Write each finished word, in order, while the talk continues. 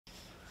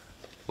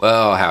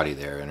Well, howdy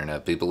there,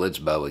 Internet people. It's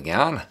Bo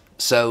again.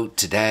 So,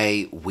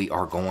 today we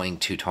are going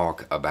to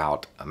talk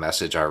about a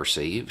message I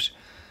received,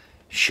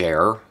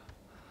 Cher,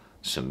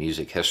 some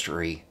music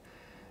history,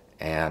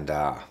 and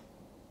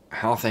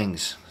how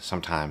things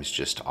sometimes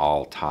just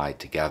all tie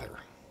together.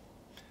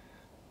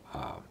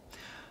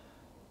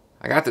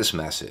 I got this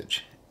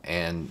message,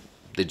 and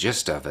the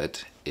gist of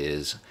it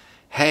is,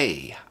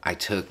 hey, I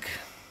took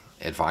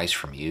advice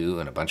from you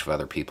and a bunch of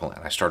other people,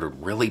 and I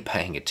started really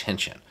paying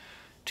attention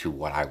to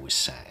what I was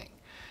saying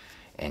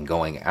and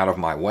going out of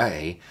my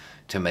way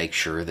to make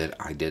sure that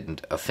I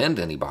didn't offend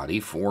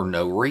anybody for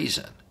no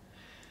reason.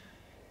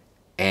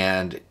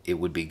 And it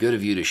would be good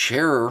of you to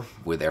share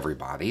with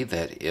everybody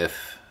that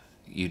if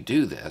you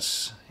do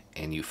this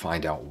and you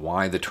find out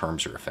why the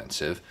terms are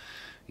offensive,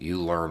 you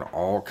learn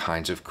all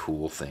kinds of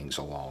cool things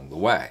along the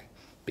way.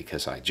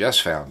 Because I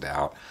just found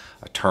out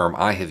a term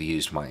I have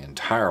used my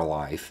entire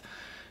life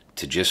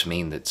to just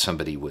mean that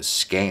somebody was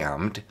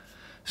scammed,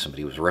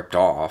 somebody was ripped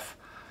off,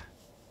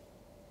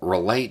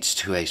 relates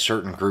to a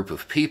certain group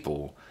of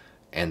people,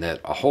 and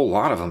that a whole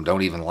lot of them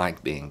don't even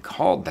like being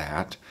called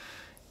that.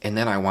 And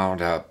then I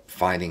wound up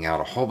finding out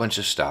a whole bunch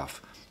of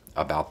stuff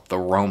about the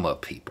Roma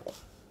people.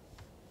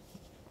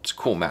 It's a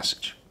cool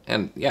message.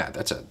 And yeah,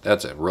 that's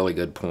a really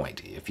good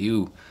point. If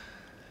you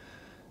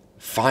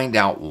find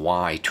out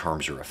why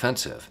terms are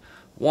offensive,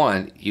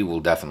 one, you will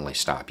definitely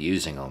stop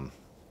using them.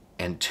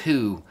 And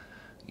two,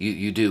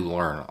 you do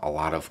learn a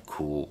lot of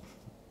cool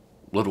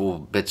little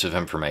bits of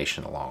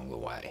information along the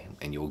way,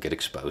 and you'll get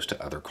exposed to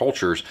other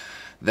cultures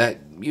that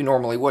you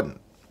normally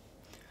wouldn't.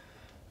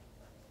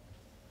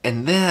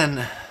 And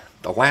then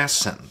the last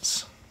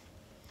sentence.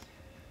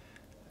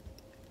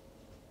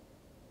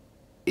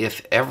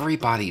 If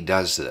everybody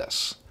does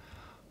this,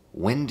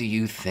 when do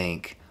you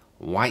think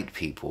white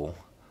people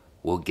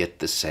will get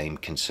the same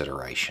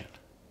consideration?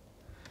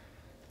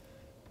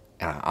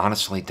 And I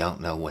honestly don't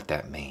know what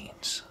that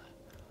means.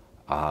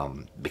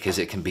 Because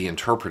it can be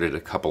interpreted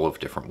a couple of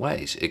different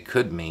ways. It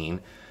could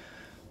mean,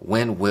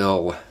 when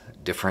will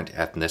different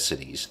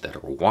ethnicities that are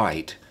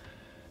white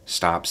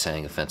stop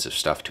saying offensive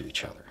stuff to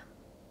each other?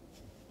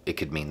 It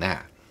could mean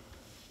that.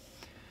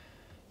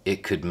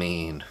 It could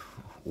mean,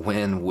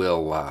 when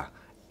will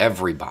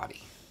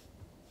everybody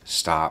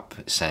stop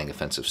saying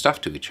offensive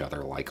stuff to each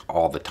other like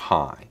all the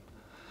time?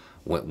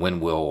 When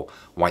will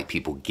white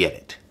people get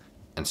it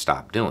and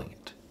stop doing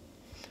it?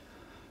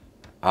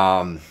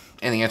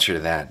 And the answer to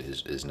that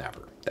is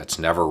never. That's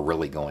never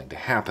really going to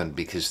happen,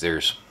 because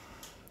there's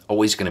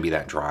always going to be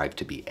that drive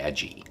to be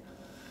edgy.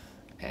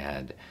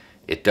 And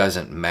it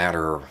doesn't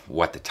matter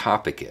what the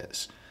topic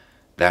is.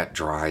 That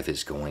drive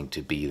is going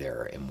to be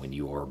there. And when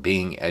you are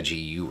being edgy,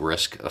 you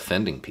risk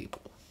offending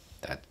people.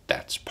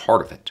 That's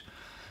part of it.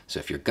 So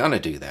if you're going to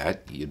do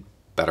that, you'd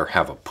better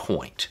have a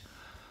point.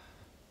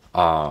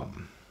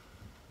 And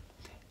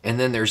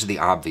then there's the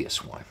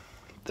obvious one,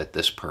 that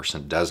this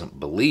person doesn't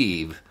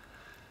believe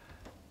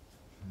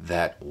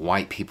that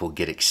white people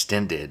get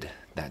extended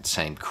that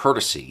same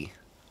courtesy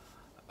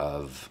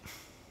of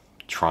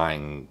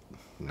trying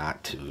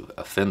not to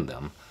offend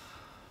them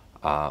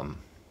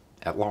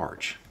at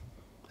large.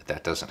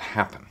 That doesn't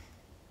happen.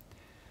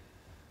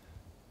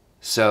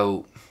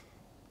 So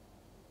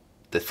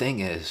the thing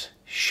is,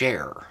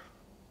 Cher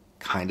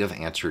kind of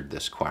answered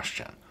this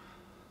question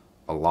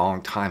a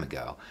long time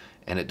ago,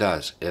 and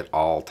it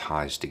all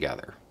ties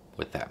together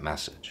with that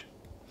message.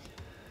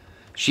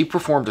 She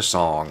performed a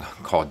song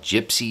called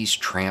Gypsies,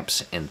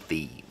 Tramps, and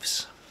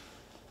Thieves.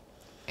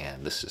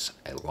 And this is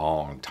a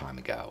long time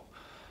ago.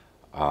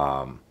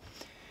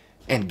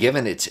 And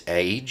given its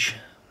age,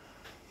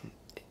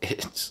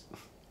 it's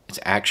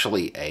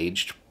actually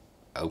aged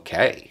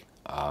okay,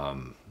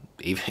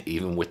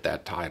 even with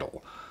that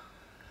title.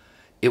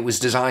 It was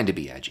designed to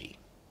be edgy.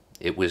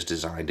 It was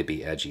designed to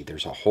be edgy.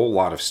 There's a whole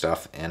lot of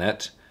stuff in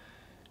it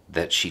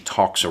that she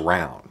talks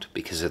around,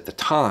 because at the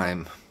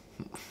time,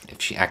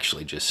 if she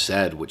actually just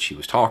said what she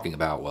was talking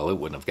about, well, it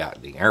wouldn't have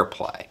gotten the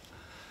airplay.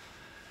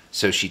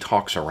 So she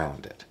talks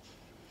around it.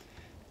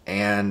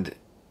 And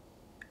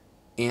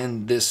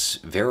in this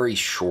very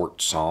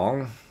short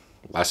song,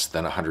 less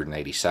than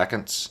 180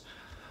 seconds,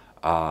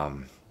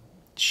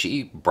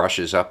 she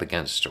brushes up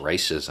against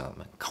racism,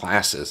 and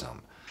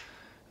classism,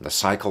 the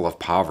cycle of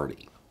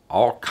poverty,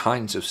 all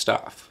kinds of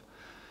stuff.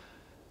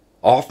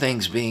 All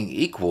things being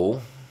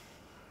equal,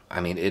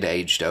 I mean, it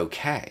aged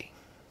okay.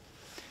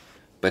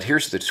 But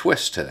here's the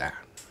twist to that.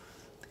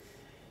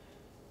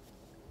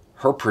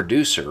 Her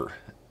producer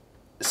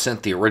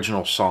sent the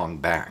original song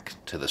back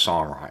to the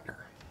songwriter,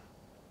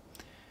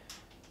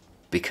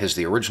 because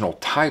the original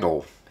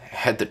title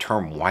had the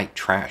term white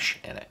trash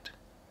in it.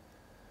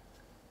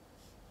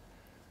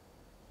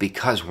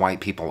 Because white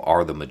people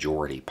are the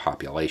majority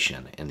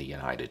population in the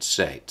United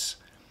States,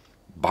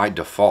 by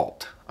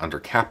default, under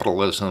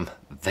capitalism,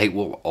 they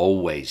will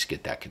always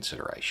get that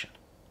consideration.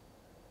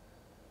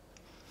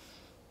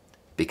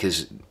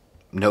 Because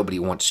nobody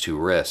wants to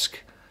risk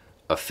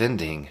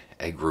offending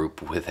a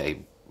group with a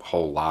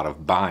whole lot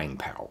of buying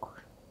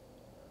power.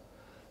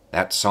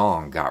 That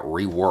song got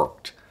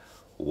reworked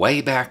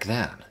way back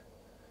then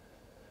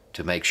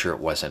to make sure it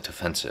wasn't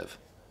offensive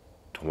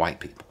to white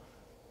people.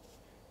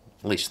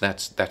 At least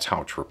that's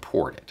how it's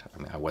reported. I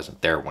mean, I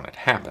wasn't there when it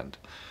happened,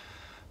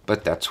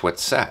 but that's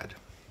what's said.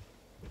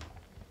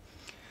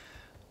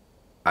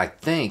 I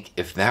think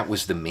if that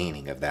was the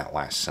meaning of that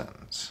last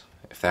sentence,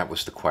 if that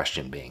was the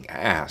question being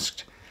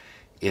asked,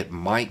 it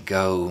might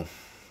go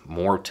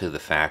more to the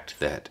fact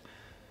that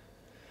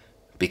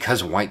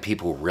because white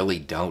people really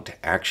don't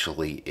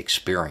actually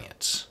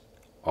experience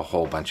a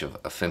whole bunch of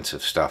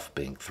offensive stuff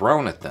being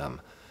thrown at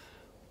them,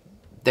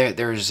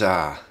 there's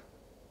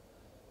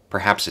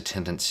perhaps a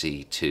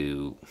tendency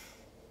to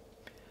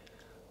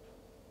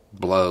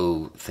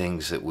blow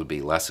things that would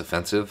be less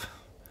offensive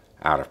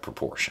out of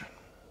proportion.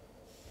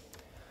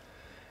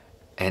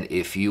 And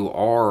if you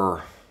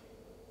are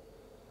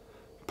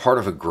part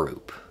of a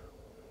group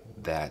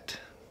that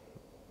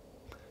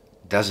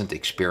doesn't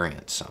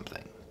experience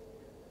something,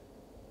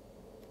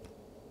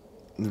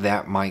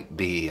 that might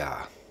be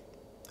a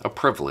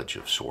privilege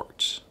of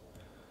sorts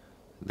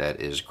that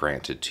is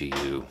granted to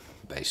you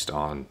based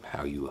on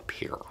how you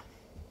appear.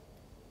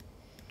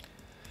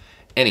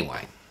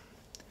 Anyway,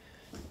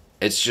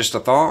 it's just a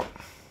thought.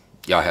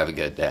 Y'all have a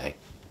good day.